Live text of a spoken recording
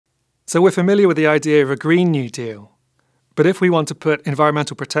So we're familiar with the idea of a Green New Deal. But if we want to put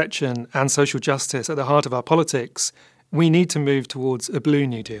environmental protection and social justice at the heart of our politics, we need to move towards a Blue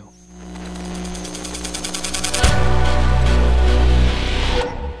New Deal.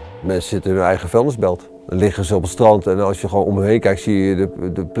 Mensen zitten in hun eigen vuilnisbelt. Dan liggen ze op het strand en als je gewoon om me heen kijkt zie je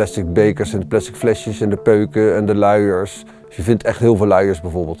de plastic bekers en de plastic flesjes en de peuken en de luiers. Dus je vindt echt heel veel luiers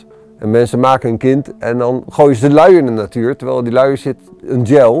bijvoorbeeld. En mensen maken een kind en dan gooien ze de luier in de natuur, terwijl die luier zit een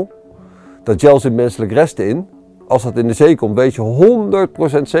gel. Dat gel zit menselijk resten in. Als dat in de zee komt weet je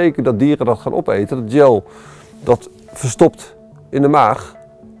 100% zeker dat dieren dat gaan opeten. Dat gel dat verstopt in de maag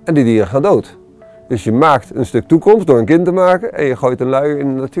en die dieren gaan dood. Dus je maakt een stuk toekomst door een kind te maken en je gooit een luier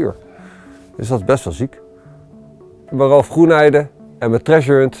in de natuur. Dus dat is best wel ziek. Behalve Groenheide en met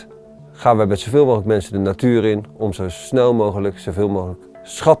Treasure Hunt gaan wij met zoveel mogelijk mensen de natuur in om zo snel mogelijk, zoveel mogelijk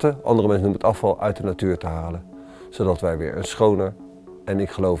schatten, andere mensen noemen het afval, uit de natuur te halen. Zodat wij weer een schoner en ik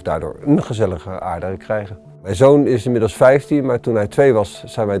geloof daardoor een gezellige aarde krijgen. Mijn zoon is inmiddels 15, maar toen hij 2 was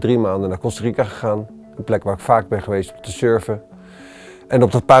zijn wij 3 maanden naar Costa Rica gegaan. Een plek waar ik vaak ben geweest om te surfen. En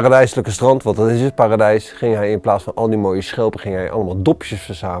op dat paradijselijke strand, want dat is het paradijs, ging hij in plaats van al die mooie schelpen, ging hij allemaal dopjes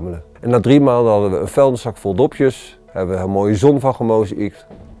verzamelen. En na 3 maanden hadden we een vuilniszak vol dopjes, hebben we een mooie zon van gemozaïekt,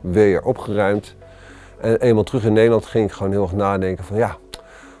 weer opgeruimd. En eenmaal terug in Nederland ging ik gewoon heel erg nadenken van ja,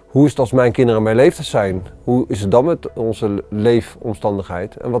 hoe is het als mijn kinderen mijn leeftijd zijn? Hoe is het dan met onze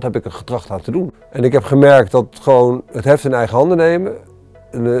leefomstandigheid? En wat heb ik er getracht aan te doen? En ik heb gemerkt dat gewoon het heft in eigen handen nemen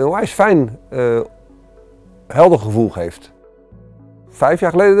een onwijs fijn, helder gevoel geeft. 5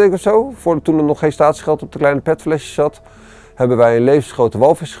 jaar geleden denk ik of zo, toen er nog geen statiegeld op de kleine petflesjes zat, hebben wij een levensgrote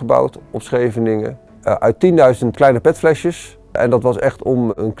walvis gebouwd op Scheveningen. Uit 10.000 kleine petflesjes. En dat was echt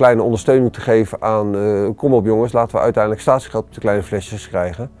om een kleine ondersteuning te geven aan, kom op jongens, laten we uiteindelijk statiegeld op de kleine flesjes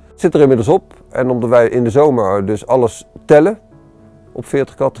krijgen. Het zit er inmiddels op en omdat wij in de zomer dus alles tellen op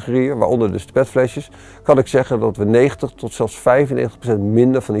 40 categorieën, waaronder dus de petflesjes, kan ik zeggen dat we 90 tot zelfs 95%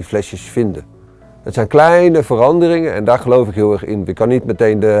 minder van die flesjes vinden. Het zijn kleine veranderingen en daar geloof ik heel erg in. Je kan niet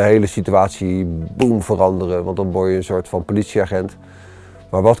meteen de hele situatie boom veranderen, want dan word je een soort van politieagent.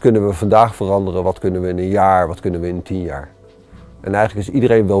 Maar wat kunnen we vandaag veranderen, wat kunnen we in een jaar, wat kunnen we in 10 jaar? En eigenlijk is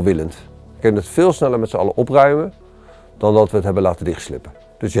iedereen welwillend. We kunnen het veel sneller met z'n allen opruimen dan dat we het hebben laten dichtslippen.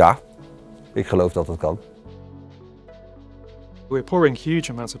 Dus ja, ik geloof dat het kan. We're pouring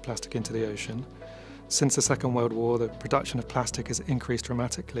huge amounts of plastic into the ocean. Since the Second World War, the production of plastic has increased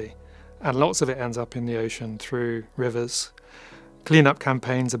dramatically. And lots of it ends up in the ocean through rivers. Clean-up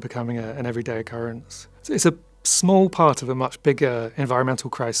campaigns are becoming an everyday occurrence. It's a small part of a much bigger environmental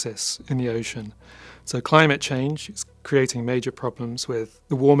crisis in the ocean. So climate change is creating major problems with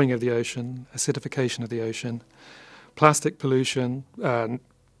the warming of the ocean, acidification of the ocean, plastic pollution,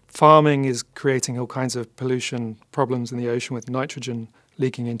 farming is creating all kinds of pollution problems in the ocean with nitrogen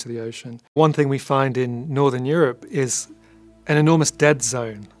leaking into the ocean. One thing we find in Northern Europe is an enormous dead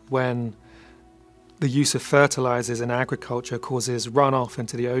zone when the use of fertilizers in agriculture causes runoff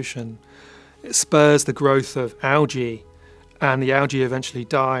into the ocean. It spurs the growth of algae, and the algae eventually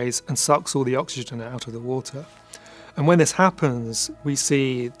dies and sucks all the oxygen out of the water. And when this happens, we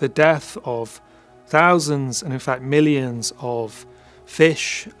see the death of thousands and in fact millions of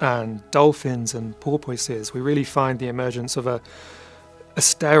fish and dolphins and porpoises. We really find the emergence of a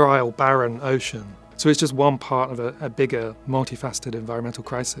sterile, barren ocean. So it's just one part of a bigger, multifaceted environmental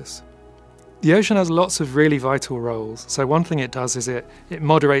crisis. The ocean has lots of really vital roles. So one thing it does is it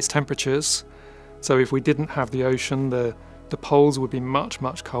moderates temperatures. So if we didn't have the ocean, the poles would be much,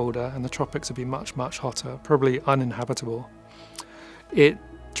 much colder and the tropics would be much, much hotter, probably uninhabitable. It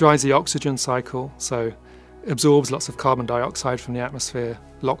drives the oxygen cycle, so absorbs lots of carbon dioxide from the atmosphere,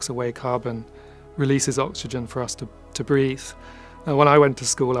 locks away carbon, releases oxygen for us to breathe. When I went to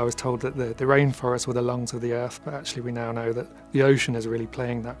school, I was told that the rainforests were the lungs of the earth, but actually we now know that the ocean is really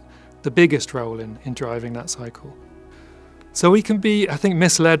playing the biggest role in driving that cycle. So we can be, I think,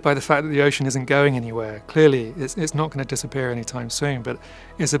 misled by the fact that the ocean isn't going anywhere. Clearly, it's not going to disappear anytime soon, but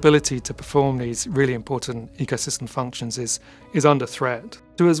its ability to perform these really important ecosystem functions is under threat.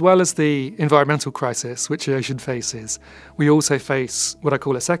 So as well as the environmental crisis, which the ocean faces, we also face what I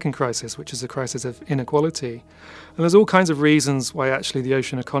call a second crisis, which is a crisis of inequality. And there's all kinds of reasons why actually the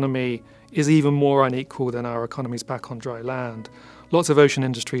ocean economy is even more unequal than our economies back on dry land. Lots of ocean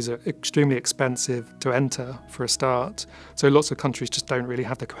industries are extremely expensive to enter for a start, so lots of countries just don't really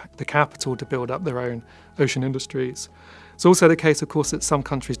have the capital to build up their own ocean industries. It's also the case, of course, that some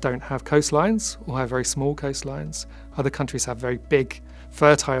countries don't have coastlines or have very small coastlines. Other countries have very big,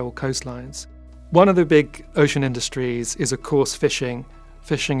 fertile coastlines. One of the big ocean industries is, of course, fishing,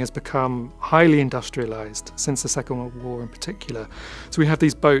 fishing has become highly industrialised since the Second World War in particular. So we have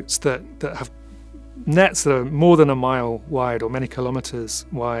these boats that have nets that are more than a mile wide or many kilometres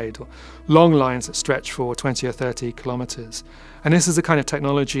wide, or long lines that stretch for 20 or 30 kilometres. And this is the kind of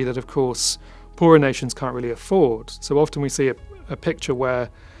technology that, of course, poorer nations can't really afford. So often we see a picture where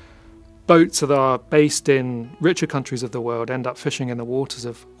boats that are based in richer countries of the world end up fishing in the waters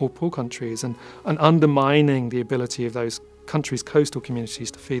of all poor countries and undermining the ability of those countries' coastal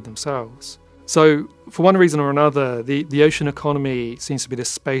communities to feed themselves. So for one reason or another, the ocean economy seems to be this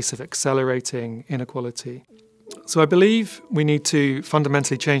space of accelerating inequality. So I believe we need to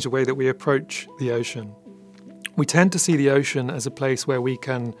fundamentally change the way that we approach the ocean. We tend to see the ocean as a place where we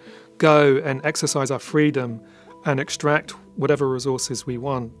can go and exercise our freedom and extract whatever resources we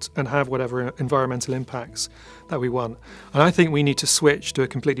want and have whatever environmental impacts that we want. And I think we need to switch to a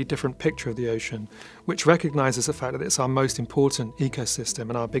completely different picture of the ocean, which recognises the fact that it's our most important ecosystem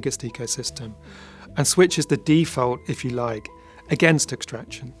and our biggest ecosystem, and switches the default, if you like, against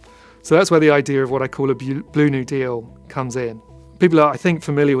extraction. So that's where the idea of what I call a Blue New Deal comes in. People are, I think,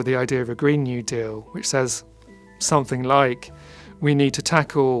 familiar with the idea of a Green New Deal, which says something like, we need to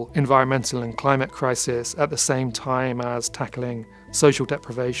tackle environmental and climate crisis at the same time as tackling social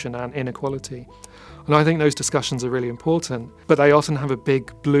deprivation and inequality. And I think those discussions are really important, but they often have a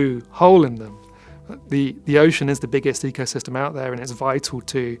big blue hole in them. The ocean is the biggest ecosystem out there, and it's vital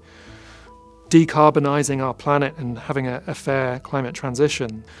to decarbonising our planet and having a fair climate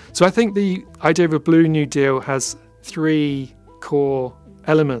transition. So I think the idea of a Blue New Deal has three core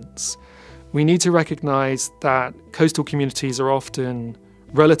elements. We need to recognise that coastal communities are often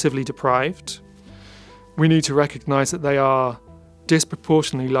relatively deprived. We need to recognise that they are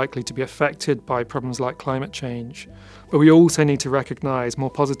disproportionately likely to be affected by problems like climate change. But we also need to recognise more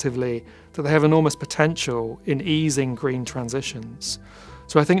positively that they have enormous potential in easing green transitions.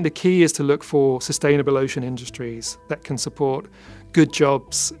 So I think the key is to look for sustainable ocean industries that can support good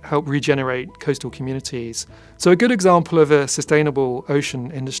jobs, help regenerate coastal communities. So a good example of a sustainable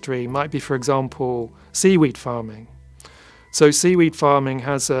ocean industry might be, for example, seaweed farming. So seaweed farming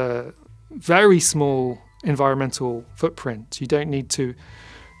has a very small environmental footprint. You don't need to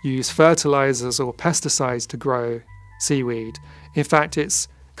use fertilizers or pesticides to grow seaweed. In fact, its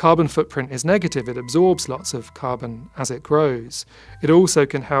carbon footprint is negative. It absorbs lots of carbon as it grows. It also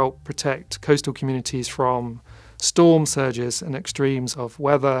can help protect coastal communities from storm surges and extremes of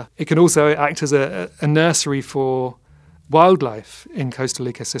weather. It can also act as a nursery for wildlife in coastal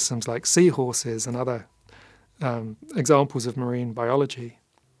ecosystems like seahorses and other examples of marine biology.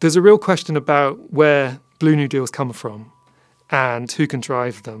 There's a real question about where Blue New Deals come from and who can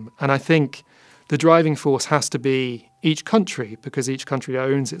drive them. And I think the driving force has to be each country, because each country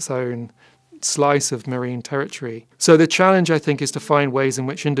owns its own slice of marine territory. So the challenge, I think, is to find ways in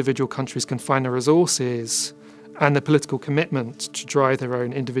which individual countries can find the resources and the political commitment to drive their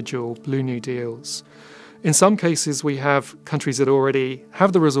own individual Blue New Deals. In some cases, we have countries that already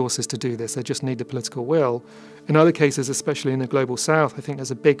have the resources to do this. They just need the political will. In other cases, especially in the global south, I think there's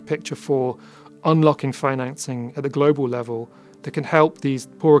a big picture for unlocking financing at the global level that can help these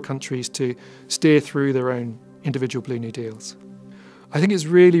poorer countries to steer through their own individual Blue New Deals. I think it's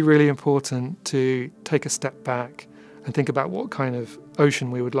really, really important to take a step back and think about what kind of ocean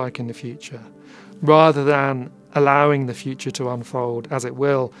we would like in the future, rather than allowing the future to unfold as it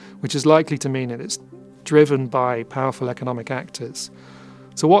will, which is likely to mean that it's driven by powerful economic actors.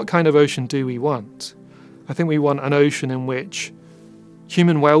 So what kind of ocean do we want? I think we want an ocean in which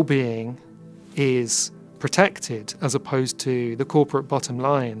human well-being is protected as opposed to the corporate bottom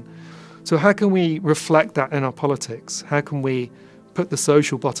line. So how can we reflect that in our politics? How can we put the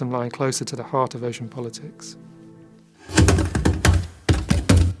social bottom line closer to the heart of ocean politics?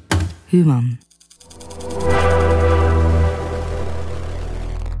 Human.